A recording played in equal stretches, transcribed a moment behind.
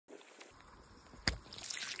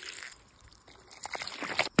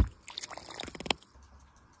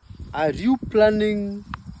Are you planning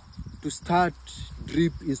to start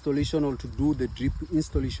drip installation or to do the drip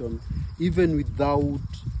installation even without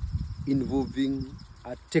involving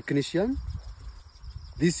a technician?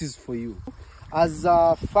 This is for you. As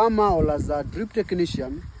a farmer or as a drip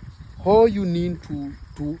technician, all you need to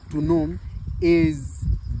know is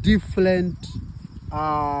different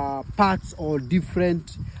parts or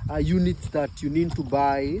different units that you need to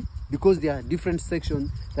buy, because there are different sections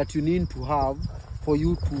that you need to have for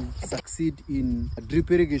you to succeed in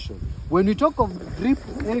drip irrigation. When we talk of drip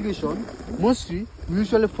irrigation, mostly we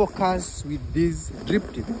usually focus with this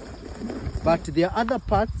drip tip, but there are other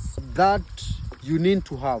parts that you need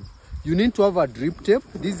to have. You need to have a drip tape.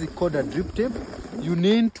 This is called a drip tape. You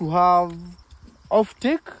need to have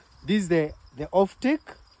off-take. This is the off-take.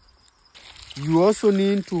 You also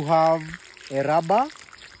need to have a rubber.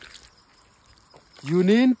 You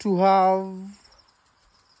need to have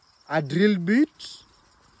a drill bit.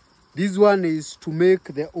 This one is to make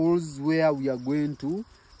the holes where we are going to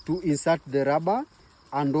insert the rubber,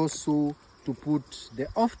 and also to put the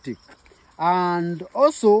off-take. And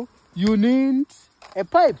also you need a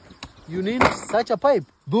pipe. You need such a pipe.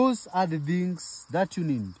 Those are the things that you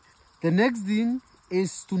need. The next thing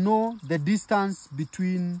is to know the distance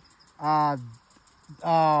between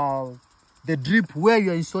the drip, where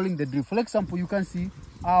you are installing the drip. For example, you can see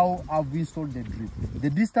how I've installed the drip. The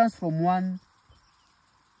distance from one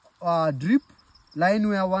drip line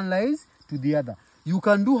where one lies to the other. You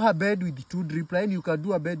can do a bed with 2 drip lines. You can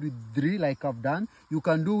do a bed with 3 like I've done. You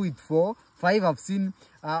can do with 4, 5. I've seen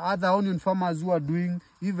other onion farmers who are doing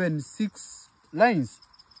even 6 lines.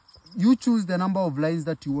 You choose the number of lines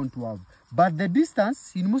that you want to have. But the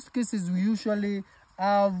distance, in most cases, we usually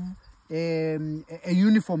have a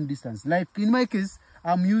uniform distance. Like in my case,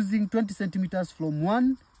 I'm using 20 centimeters from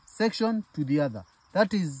one section to the other.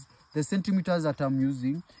 That is the centimeters that I'm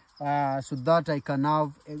using, so that I can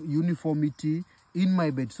have a uniformity in my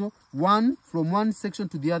bed. So from one section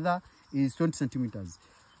to the other is 20 centimeters.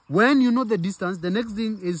 When you know the distance, the next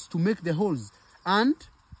thing is to make the holes. And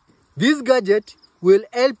this gadget will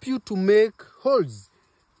help you to make holes.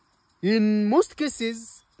 In most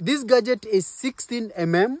cases, this gadget is 16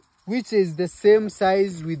 mm, which is the same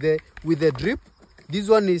size with the drip. This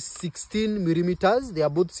one is 16 millimeters. They are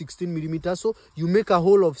both 16 millimeters. So you make a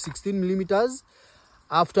hole of 16 millimeters.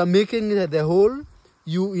 After making the hole,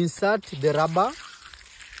 you insert the rubber.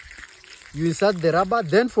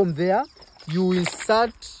 Then from there, you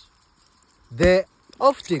insert the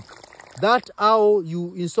off-take. That's how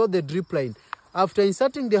you install the drip line. After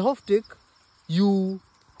inserting the off-take, you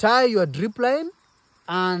tie your drip line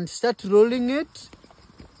and start rolling it.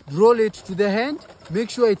 Roll it to the end. Make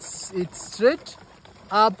sure it's straight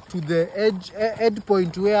up to the edge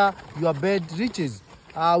point where your bed reaches.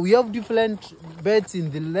 We have different beds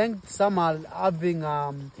in the length. Some are having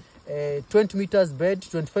 20 meters bed,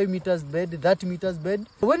 25 meters bed, 30 meters bed.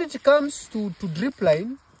 When it comes to drip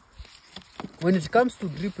line, we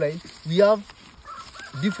have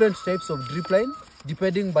different types of drip line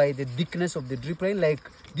depending by the thickness of the drip line. Like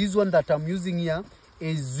this one that I'm using here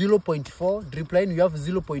is 0.4 drip line. We have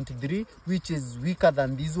 0.3, which is weaker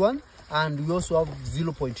than this one, and we also have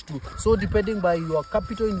 0.2. So depending by your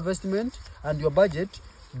capital investment and your budget,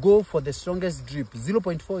 go for the strongest drip.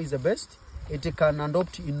 0.4 is the best. It can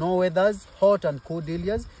adopt in all weathers, hot and cold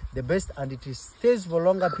areas, the best, and it stays for a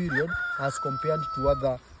longer period as compared to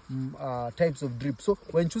other types of drip. So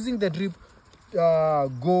when choosing the drip,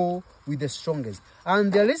 go with the strongest.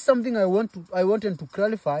 And there is something I wanted to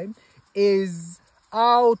clarify, is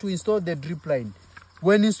how to install the drip line.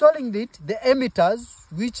 When installing it, the emitters,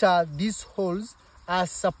 which are these holes, are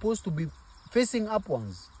supposed to be facing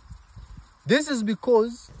upwards. This is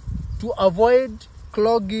because to avoid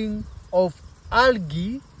clogging of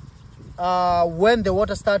algae when the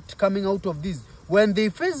water starts coming out of this. When they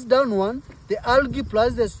face downward, the algae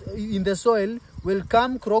plus in the soil will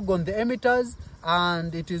come clog on the emitters,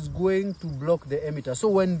 and it is going to block the emitter. So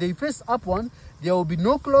when they face upward, there will be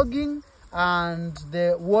no clogging, and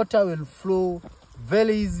the water will flow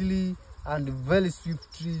very easily and very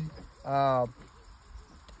swiftly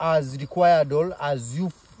as required, or as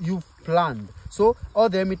you've planned. So all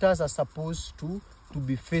the emitters are supposed to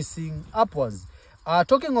be facing upwards.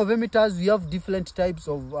 Talking of emitters, we have different types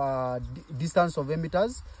of distance of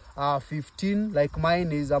emitters. 15, like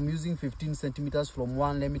mine is, I'm using 15 centimeters from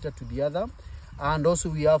one emitter to the other. And also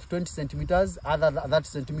we have 20 centimeters, other 30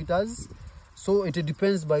 centimeters. So it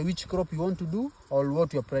depends by which crop you want to do or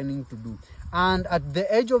what you're planning to do. And at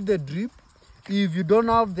the edge of the drip, if you don't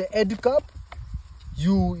have the edge cap,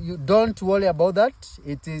 you don't worry about that.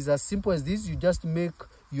 It is as simple as this. You just make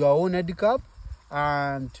your own edge cap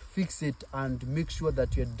and fix it and make sure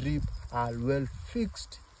that your drip are well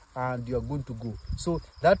fixed and you are good to go. So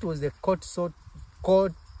that was the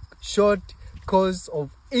short course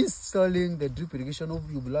of installing the drip irrigation. Hope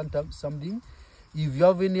you've learned something. If you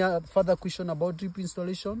have any further question about drip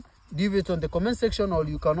installation, leave it on the comment section, or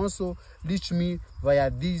you can also reach me via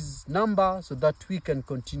this number so that we can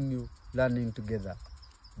continue learning together.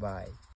 Bye.